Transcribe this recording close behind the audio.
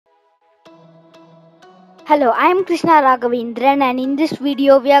Hello, I am Krishna Raghavendran, and in this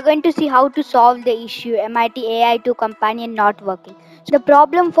video we are going to see how to solve the issue MIT AI2 Companion not working. So the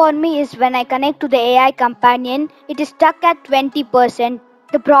problem for me is when I connect to the AI Companion, it is stuck at 20%.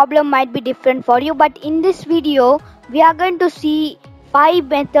 The problem might be different for you, but in this video we are going to see 5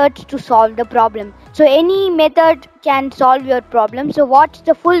 methods to solve the problem. So any method can solve your problem. So watch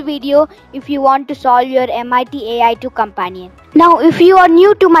the full video if you want to solve your MIT AI2 Companion. Now, if you are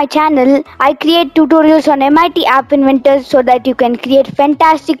new to my channel, I create tutorials on MIT App Inventor so that you can create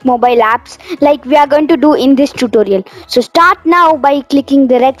fantastic mobile apps like we are going to do in this tutorial. So start now by clicking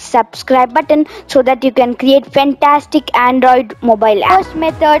the red subscribe button so that you can create fantastic Android mobile apps. First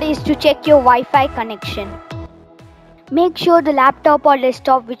method is to check your Wi-Fi connection. Make sure the laptop or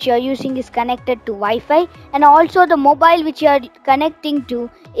desktop which you are using is connected to Wi-Fi, and also the mobile which you are connecting to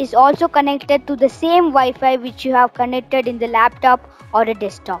is also connected to the same Wi-Fi which you have connected in the laptop or a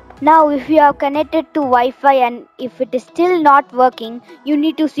desktop. Now if you are connected to Wi-Fi and if it is still not working, you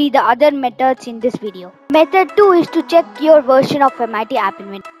need to see the other methods in this video. Method 2 is to check your version of MIT App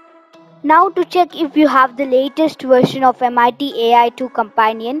Inventor. Now to check if you have the latest version of MIT AI2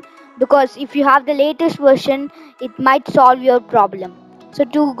 Companion, because if you have the latest version, it might solve your problem. So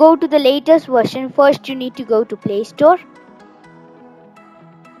to go to the latest version, first you need to go to Play Store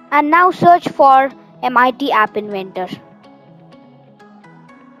and now search for MIT App Inventor.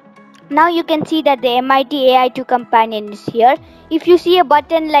 Now you can see that the MIT AI2 Companion is here. If you see a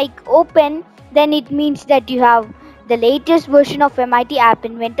button like Open, then it means that you have the latest version of MIT App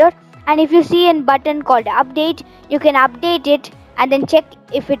Inventor. And if you see a button called Update, you can update it and then check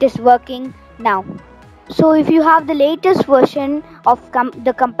if it is working now. So if you have the latest version of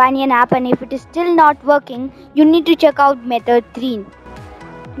the companion app and if it is still not working, you need to check out method 3.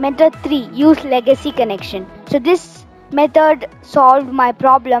 Method 3, use legacy connection. So this method solved my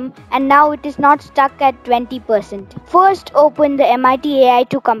problem and now it is not stuck at 20%. First open the MIT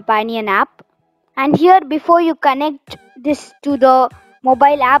AI2 Companion app, and here before you connect this to the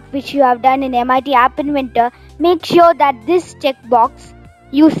mobile app which you have done in MIT App Inventor, make sure that this checkbox,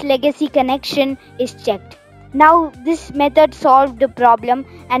 use legacy connection, is checked. Now this method solved the problem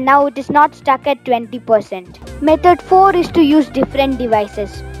and now it is not stuck at 20%. Method 4 is to use different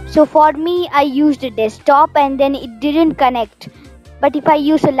devices. So for me, I used a desktop and then it didn't connect. But if I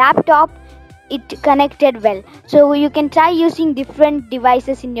use a laptop, it connected well. So you can try using different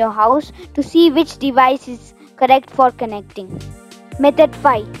devices in your house to see which device is correct for connecting. Method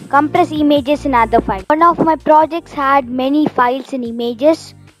 5, compress images in other files. One of my projects had many files and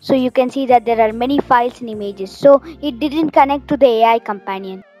images. So you can see that there are many files and images. So it didn't connect to the AI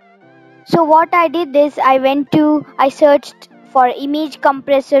Companion. So what I did is I searched for image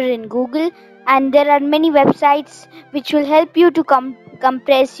compressor in Google, and there are many websites which will help you to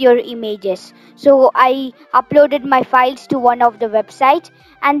compress your images. So I uploaded my files to one of the websites,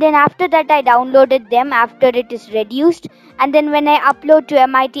 and then after that I downloaded them after it is reduced, and then when I upload to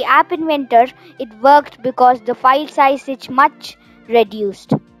MIT App Inventor, it worked because the file size is much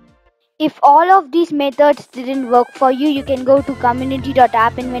reduced. If all of these methods didn't work for you, you can go to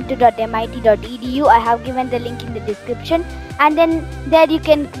community.appinventor.mit.edu. I have given the link in the description, and then there you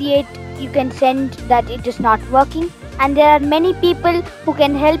can send that it is not working, and there are many people who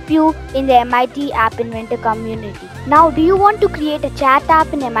can help you in the MIT App Inventor community. Now, do you want to create a chat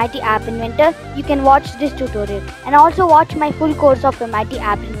app in MIT App Inventor? You can watch this tutorial and also watch my full course of MIT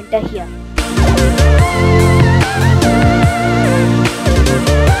App Inventor here.